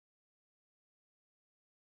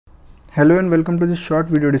Hello and welcome to this short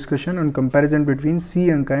video discussion on comparison between C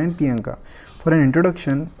Anca and P Anca. For an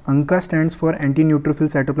introduction, Anca stands for anti-neutrophil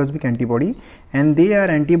cytoplasmic antibody, and they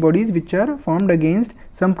are antibodies which are formed against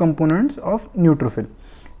some components of neutrophil,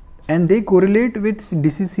 and they correlate with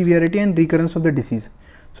disease severity and recurrence of the disease.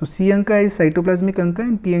 So C Anca is cytoplasmic Anca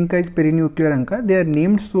and P Anca is perinuclear Anca. They are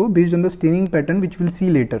named so based on the staining pattern which we'll see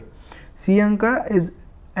later. C Anca is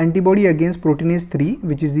antibody against proteinase 3,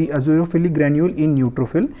 which is the azurophilic granule in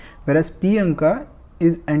neutrophil, whereas P Anca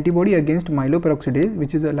is antibody against myeloperoxidase,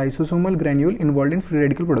 which is a lysosomal granule involved in free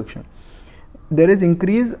radical production. There is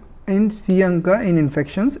increase in C Anca in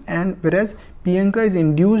infections, and whereas P Anca is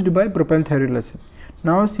induced by propylthiouracil.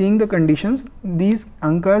 Now, seeing the conditions, these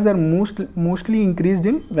Ancas are mostly increased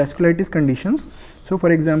in vasculitis conditions. So,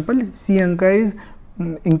 for example, C Anca is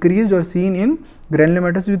increased or seen in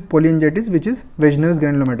granulomatosis with polyangiitis, which is Wegener's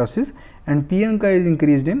granulomatosis, and P Anca is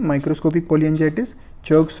increased in microscopic polyangiitis,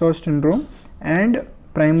 Churg-Strauss syndrome, and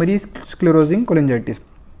primary sclerosing cholangitis.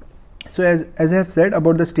 So as I have said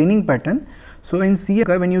about the staining pattern, so in C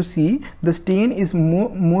Anca, when you see, the stain is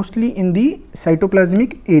mostly in the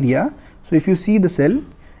cytoplasmic area. So if you see the cell,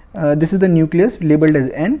 this is the nucleus labeled as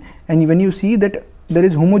N, and when you see that there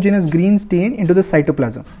is homogeneous green stain into the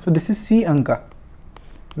cytoplasm, so this is C Anca.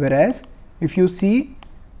 Whereas if you see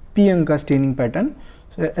P Anca staining pattern,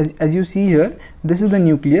 so as you see here, this is the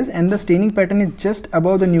nucleus and the staining pattern is just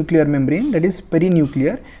above the nuclear membrane, that is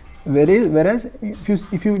perinuclear. Whereas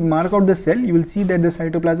if you mark out the cell, you will see that the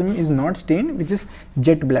cytoplasm is not stained, which is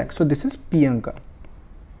jet black. So this is P Anca.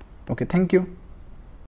 Okay, thank you.